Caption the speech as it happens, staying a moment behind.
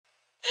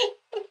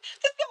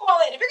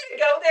we're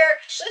gonna go there,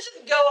 let's just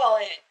go all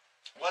in.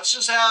 Let's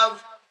just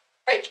have...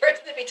 Right,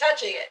 person to be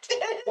touching it.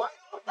 why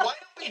don't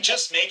we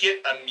just make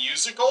it a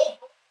musical?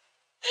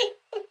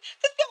 Let's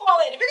go all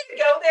in. If you're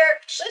gonna go there,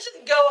 let's just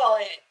go all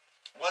in.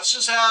 Let's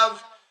just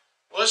have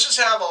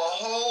a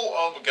whole...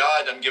 Oh my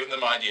god, I'm giving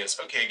them ideas.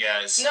 Okay,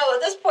 guys. No, at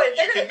this point,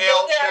 they're gonna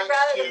go there. I'd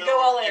rather them go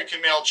all in. You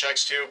can mail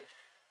checks too.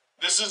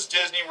 This is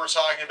Disney we're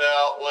talking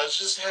about. Let's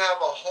just have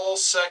a whole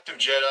sect of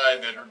Jedi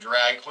that are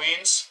drag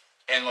queens,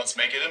 and let's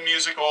make it a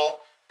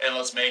musical, and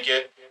let's make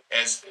it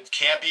as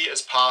campy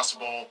as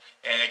possible,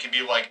 and it can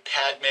be like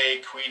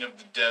Padme, Queen of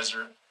the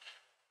Desert,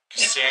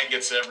 because sand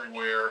gets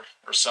everywhere,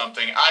 or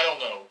something. I don't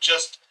know.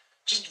 Just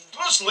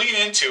lean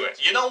into it.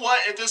 You know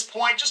what? At this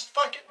point, just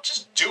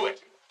do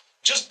it.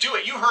 Just do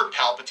it. You heard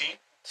Palpatine.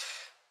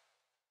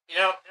 You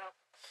know,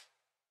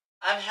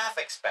 I'm half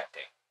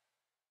expecting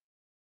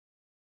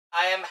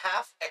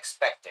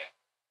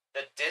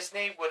that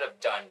Disney would have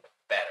done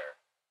better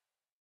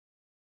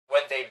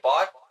when they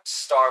bought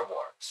Star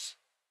Wars.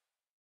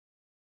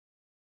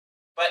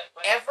 But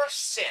ever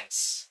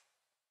since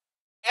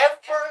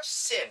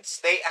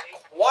they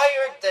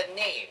acquired the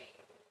name,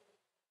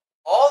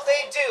 all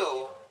they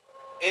do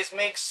is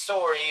make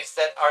stories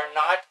that are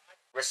not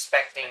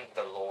respecting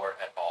the lore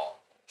at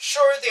all.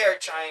 Sure, they are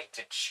trying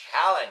to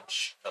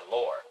challenge the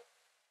lore.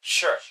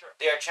 Sure,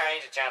 they are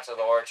trying to challenge the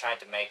lore, trying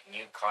to make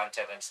new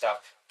content and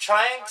stuff.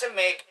 Trying to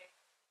make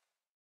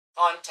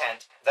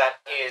content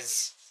that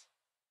is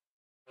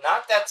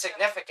not that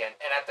significant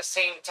and at the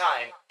same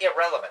time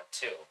irrelevant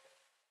too.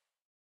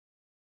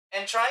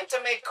 And trying to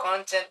make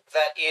content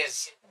that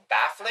is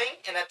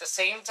baffling and at the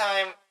same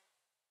time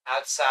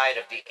outside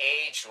of the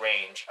age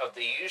range of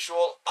the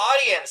usual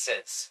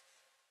audiences.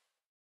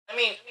 I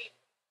mean,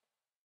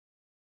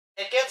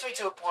 it gets me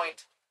to a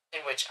point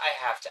in which I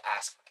have to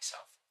ask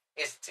myself,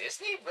 is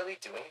Disney really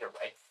doing the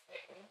right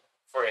thing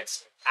for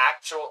its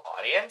actual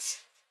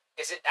audience?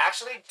 Is it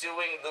actually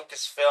doing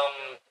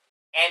Lucasfilm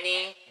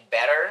any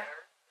better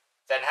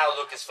than how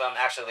Lucasfilm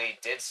actually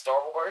did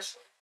Star Wars?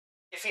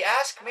 If you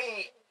ask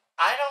me,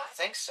 I don't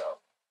think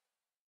so.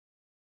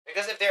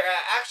 Because if they're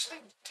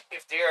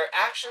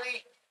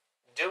actually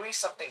doing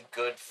something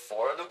good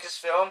for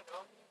Lucasfilm,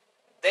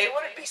 they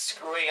wouldn't be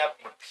screwing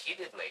up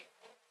repeatedly.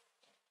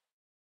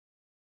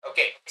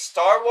 Okay,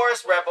 Star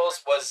Wars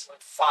Rebels was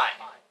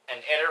fine,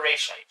 an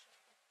iteration.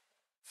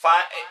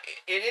 Fine,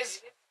 it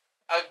is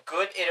a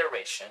good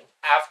iteration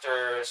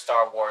after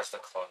Star Wars: The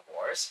Clone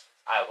Wars.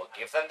 I will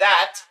give them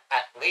that,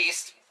 at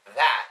least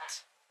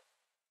that.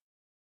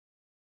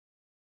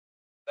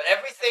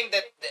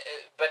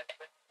 But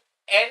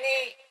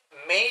any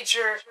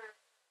major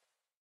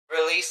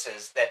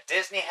releases that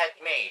Disney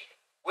had made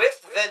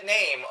with the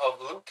name of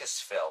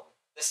Lucasfilm,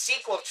 the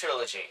sequel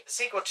trilogy,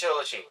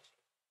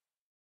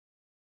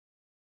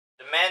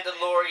 The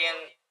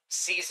Mandalorian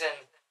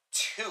Season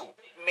 2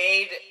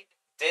 made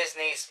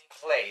Disney's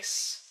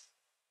place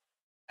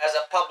as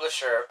a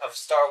publisher of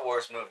Star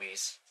Wars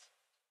movies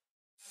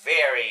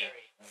very,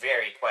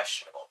 very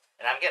questionable.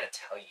 And I'm going to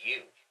tell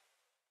you,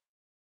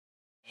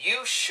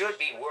 you should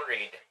be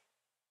worried.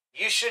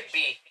 You should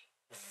be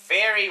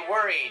very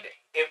worried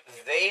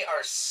if they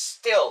are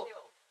still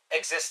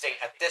existing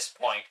at this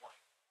point,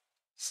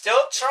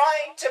 still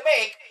trying to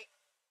make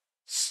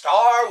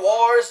Star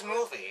Wars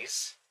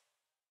movies.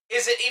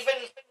 Is it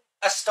even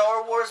a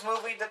Star Wars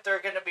movie that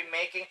they're going to be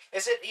making?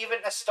 Is it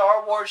even a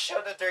Star Wars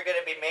show that they're going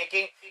to be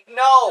making?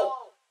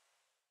 No!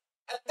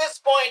 At this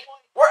point,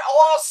 we're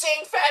all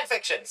seeing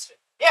fanfictions.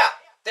 Yeah,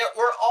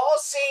 we're all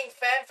seeing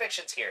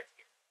fanfictions here.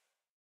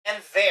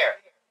 And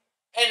there.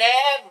 And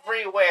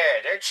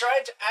everywhere. They're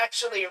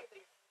actually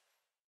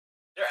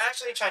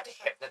trying to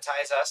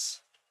hypnotize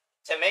us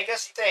to make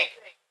us think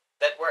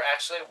that we're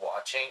actually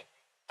watching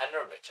an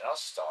original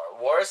Star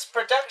Wars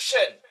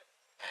production.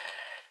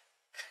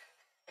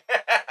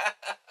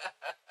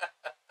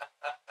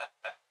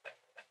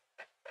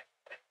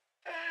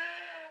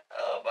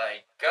 Oh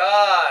my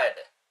god.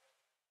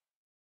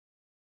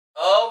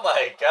 Oh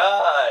my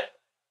god.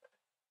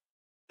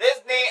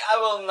 Disney, I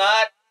will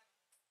not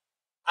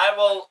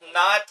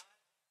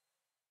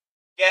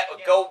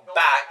go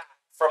back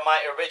from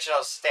my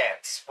original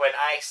stance when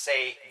I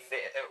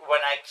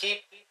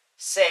keep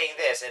saying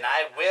this, and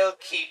I will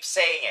keep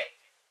saying it.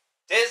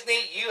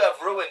 Disney, you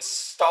have ruined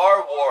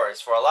Star Wars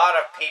for a lot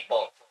of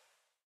people.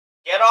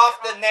 Get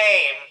off the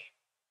name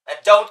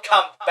and don't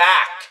come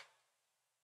back.